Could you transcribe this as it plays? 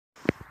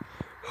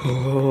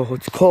Oh,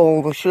 it's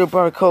cold. I should have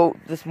brought a coat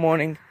this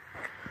morning.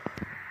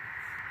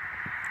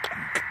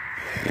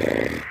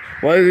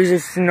 Why is there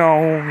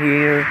snow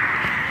here?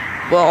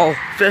 Well,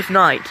 fifth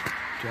night.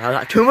 I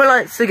got 2 more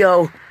nights to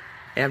go,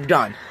 and I'm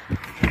done.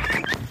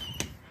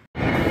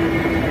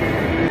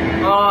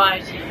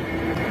 Alright.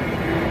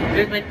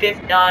 Here's my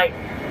fifth night.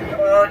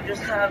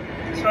 Just have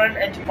fun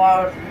and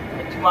tomorrow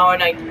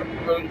night.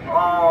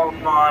 Oh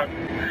my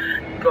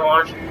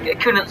gosh. I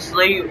couldn't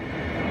sleep.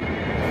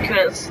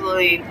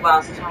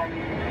 Last time.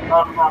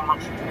 Oh, how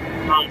much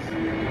nice.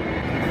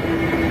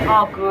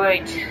 Oh,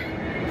 great.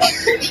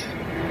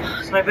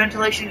 Is my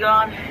ventilation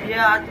gone?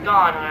 Yeah, it's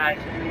gone, alright.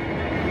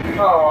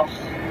 Oh,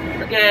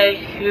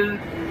 okay.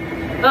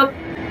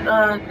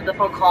 The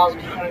phone call's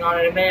coming on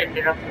in a minute.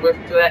 Didn't have to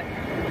listen to it.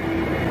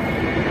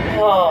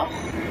 Oh.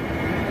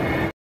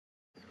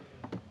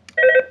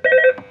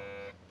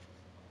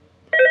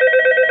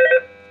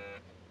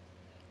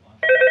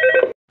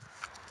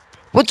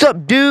 What's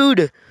up,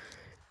 dude?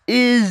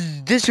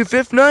 Is this your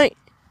fifth night?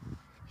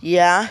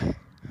 Yeah.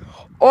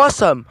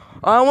 Awesome.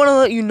 I want to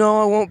let you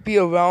know I won't be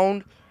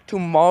around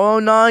tomorrow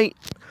night.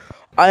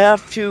 I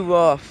have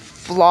to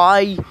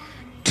fly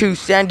to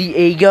San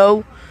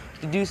Diego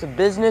to do some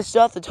business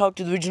stuff, to talk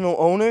to the original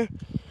owner.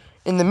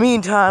 In the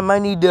meantime, I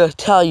need to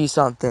tell you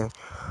something.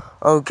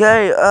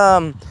 Okay?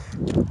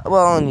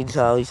 Well, I need to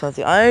tell you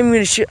something. I'm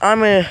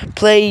gonna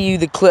play you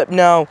the clip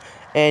now,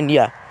 and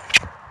yeah.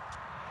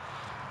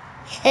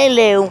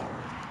 Hello.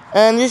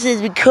 This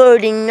is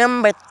recording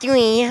number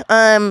 3.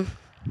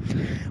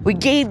 We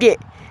gave it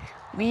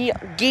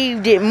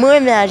more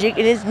magic,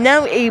 and it's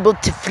now able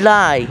to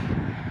fly.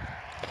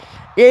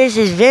 This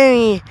is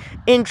very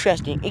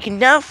interesting. It can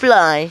now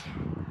fly,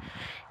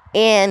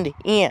 and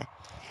yeah,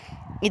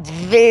 it's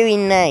very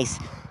nice.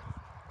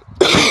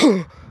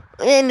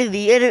 And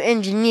the other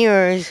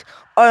engineers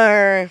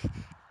are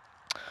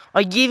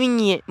giving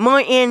it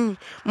more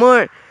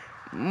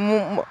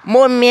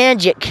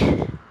magic,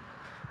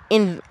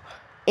 and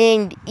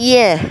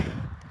yeah,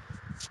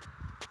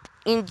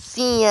 and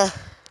see ya,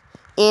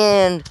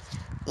 and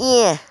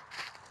yeah.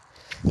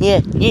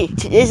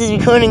 This is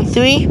recording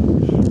 3.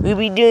 We'll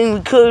be doing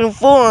recording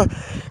 4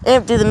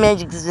 after the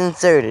magic is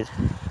inserted.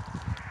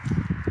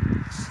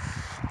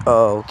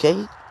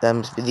 Okay, that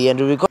must be the end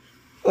of the recording.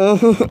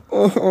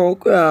 Oh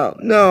crap!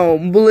 No,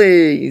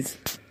 please.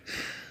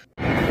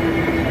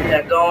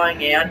 They're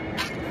going in.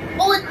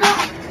 Holy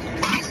crap!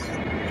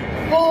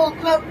 Oh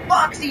crap!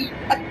 Foxy!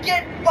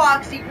 Again,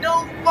 Foxy!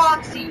 No,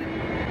 Foxy!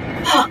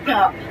 Oh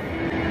crap!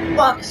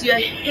 Foxy! I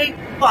hate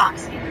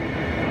Foxy!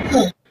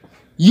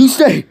 You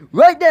stay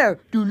right there!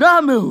 Do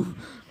not move!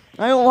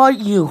 I don't like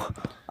you.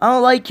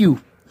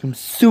 I'm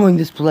suing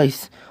this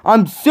place.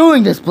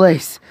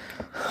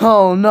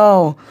 Oh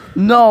no.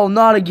 No,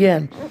 not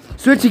again.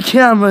 Switch the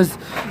cameras.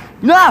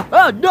 No!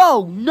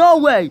 No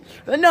way!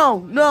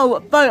 No!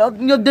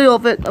 I'm gonna deal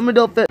with it. I'm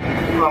gonna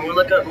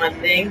look up my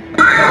thing.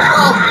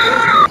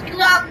 Oh!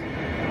 Stop!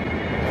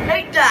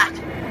 Hate that!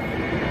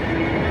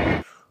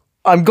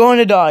 I'm going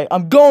to die. I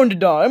don't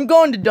know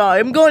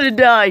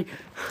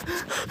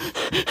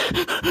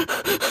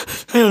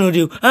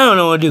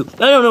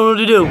what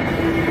to do.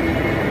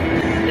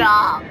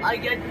 Stop! I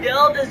can't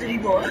deal with this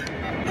anymore.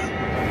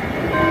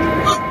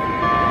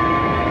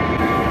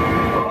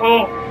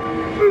 Oh!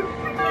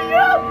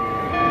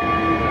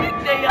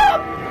 Stay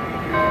up!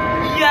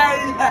 Yes!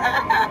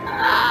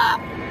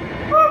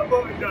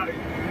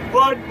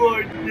 One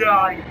more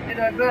night, and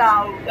I'm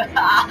out.